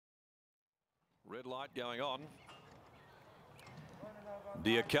Red light going on.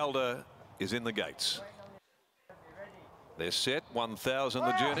 Dear Calder is in the gates. They're set, 1,000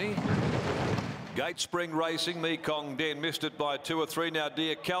 the journey. Gate Spring Racing, Mekong Den missed it by 2 or 3. Now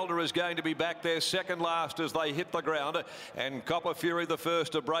Dear Calder is going to be back there second last as they hit the ground, and Copper Fury the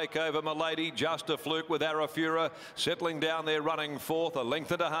first to break over Milady. Just a Fluke with Arafura settling down there, running fourth. A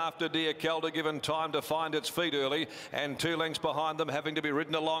length and a half to Dear Calder, given time to find its feet early, and 2 lengths behind them having to be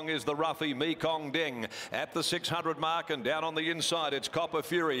ridden along is the roughie Mekong Den at the 600 mark, and down on the inside it's Copper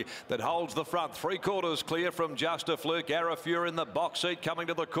Fury that holds the front. 3/4 clear from Just a Fluke. Arafura in the box seat coming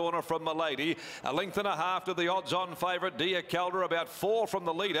to the corner from Milady. A length and a half to the odds-on favourite, Dear Calder, about 4 from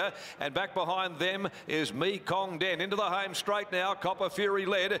the leader, and back behind them is Mekong Den. Into the home straight now, Copper Fury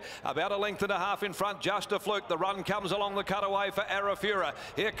led, about a length and a half in front, Just a Fluke. The run comes along the cutaway for Arafura.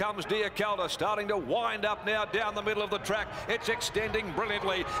 Here comes Dear Calder, starting to wind up now down the middle of the track. It's extending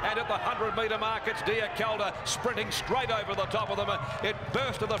brilliantly, and at the 100-metre mark, it's Dear Calder sprinting straight over the top of them. It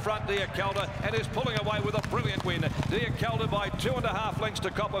burst to the front, Dear Calder, and is pulling away with a brilliant win. Dear Calder by 2.5 lengths to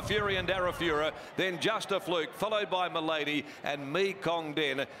Copper Fury and Arafura. Then Just a Fluke, followed by Milady, and Mekong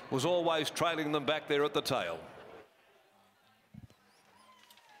Den was always trailing them back there at the tail.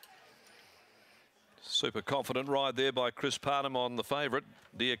 Super confident ride there by Chris Parnham on the favourite,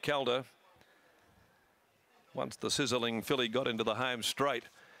 Dear Calder. Once the sizzling filly got into the home straight,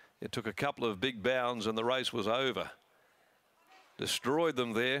 it took a couple of big bounds and the race was over. Destroyed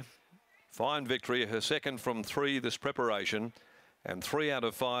them there. Fine victory, her second from 3 this preparation, and 3 out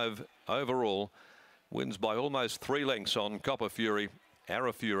of 5 overall. Wins by almost 3 lengths on Copper Fury.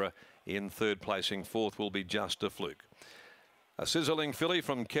 Arafura in third placing. Fourth will be Just a Fluke. A sizzling filly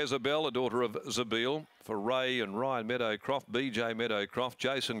from Kezabel, a daughter of Zabeel, for Ray and Ryan Meadowcroft, BJ Meadowcroft,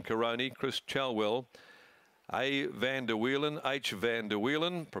 Jason Caroni, Chris Chalwell, A. Van der Wielen, H. Van der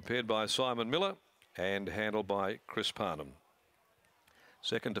Wielen, prepared by Simon Miller and handled by Chris Parnham.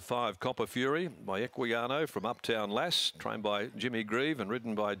 Second to 5, Copper Fury by Equiano from Uptown Lass, trained by Jimmy Grieve and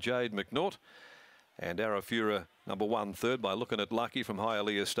ridden by Jade McNaught. And Arafura, number 1, third by Looking at Lucky from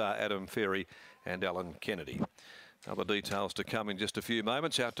Hialeah star Adam Ferry and Alan Kennedy. Other details to come in just a few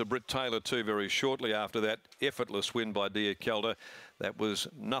moments. Out to Britt Taylor too very shortly after that effortless win by Dear Calder. That was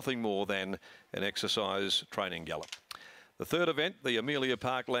nothing more than an exercise training gallop. The third event, the Amelia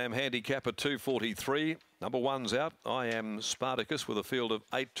Park Lamb Handicap at 2:43. Number 1's out. I Am Spartacus with a field of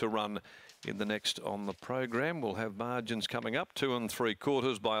 8 to run in the next on the program. We'll have margins coming up 2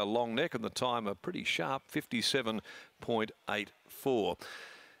 3/4 by a long neck, and the time a pretty sharp 57.84.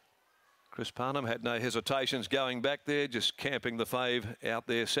 Chris Parnham had no hesitations going back there, just camping the fave out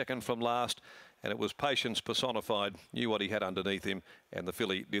there second from last, and it was patience personified. Knew what he had underneath him, and the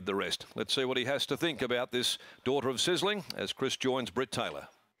filly did the rest. Let's see what he has to think about this Daughter of Sizzling as Chris joins Britt Taylor.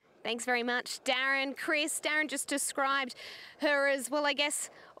 Thanks very much, Darren. Chris, Darren just described her as, well, I guess,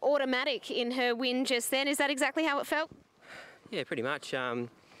 automatic in her win just then. Is that exactly how it felt? Yeah, pretty much.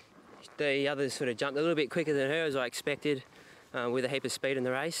 The others sort of jumped a little bit quicker than her, as I expected, with a heap of speed in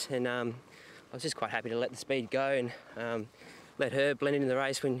the race. And I was just quite happy to let the speed go and let her blend into the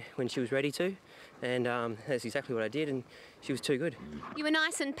race when she was ready to. And that's exactly what I did, and she was too good. You were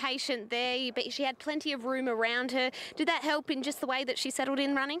nice and patient there, but she had plenty of room around her. Did that help in just the way that she settled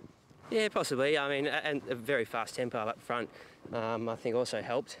in running? Yeah, possibly. I mean, and a very fast tempo up front, I think also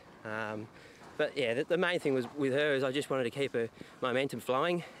helped. But yeah, the main thing was with her is I just wanted to keep her momentum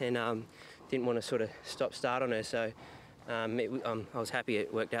flowing and didn't want to sort of start on her. So I was happy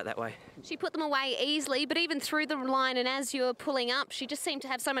it worked out that way. She put them away easily, but even through the line and as you were pulling up, she just seemed to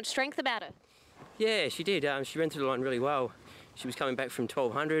have so much strength about her. Yeah, she did. She ran through the line really well. She was coming back from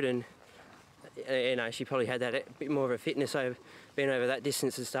 1200 and you know, she probably had that bit more of a fitness over being over that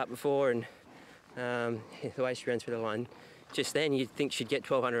distance to start before, and the way she ran through the line just then, you'd think she'd get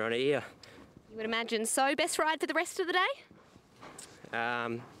 1200 on her ear. You would imagine so. Best ride for the rest of the day?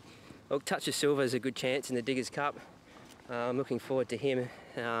 Well, Touch of Silver is a good chance in the Diggers Cup. I'm looking forward to him.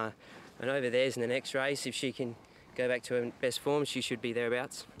 And over there's in the next race. If she can go back to her best form, she should be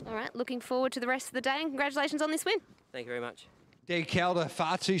thereabouts. All right, looking forward to the rest of the day, and congratulations on this win. Thank you very much. Dear Calder,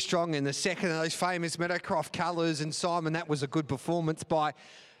 far too strong in the second of those famous Meadowcroft colours, and Simon, that was a good performance by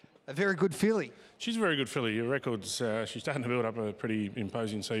a very good filly. She's a very good filly. Your records, she's starting to build up a pretty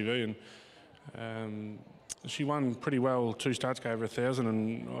imposing CV, and she won pretty well. 2 starts, gave her 1,000,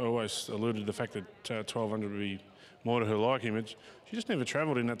 and I always alluded to the fact that 1,200 would be more to her liking. But she just never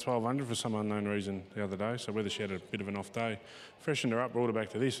travelled in that 1,200 for some unknown reason the other day. So whether she had a bit of an off day, freshened her up, brought her back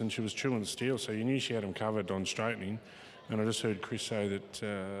to this, and she was chewing steel. So you knew she had them covered on straightening. And I just heard Chris say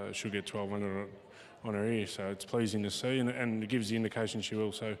that she'll get 1,200 on her ear, so it's pleasing to see, and it gives the indication she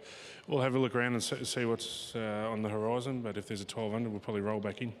will. So we'll have a look around and see what's on the horizon, but if there's a 1200, we'll probably roll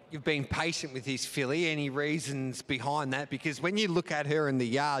back in. You've been patient with this filly. Any reasons behind that? Because when you look at her in the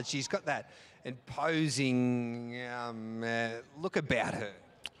yard, she's got that imposing look about her.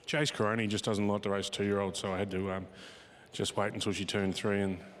 Chase Coroni just doesn't like to race 2-year-olds, so I had to just wait until she turned 3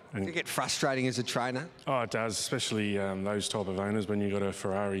 and Does it get frustrating as a trainer? Oh, it does, especially those type of owners when you've got a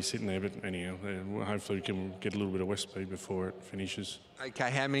Ferrari sitting there. But anyhow, hopefully we can get a little bit of west speed before it finishes.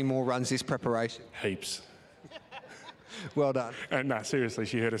 Okay, how many more runs this preparation? Heaps. Well done. No, seriously,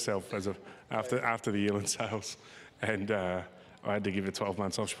 she hurt herself after the yearling sales, and I had to give her 12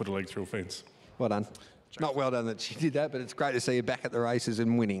 months off. She put her leg through a fence. Well done. Not well done that she did that, but it's great to see you back at the races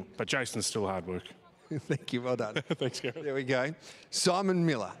and winning. But Jason's still hard work. Thank you, well done. Thanks, Gareth. There we go. Simon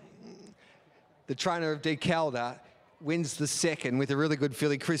Miller, the trainer of De Calder, wins the second with a really good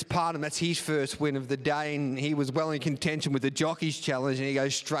filly. Chris Parham, that's his first win of the day, and he was well in contention with the Jockeys Challenge, and he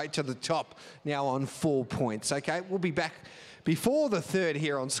goes straight to the top now on 4 points. Okay, we'll be back before the third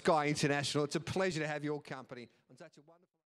here on Sky International. It's a pleasure to have your company on such a wonderful...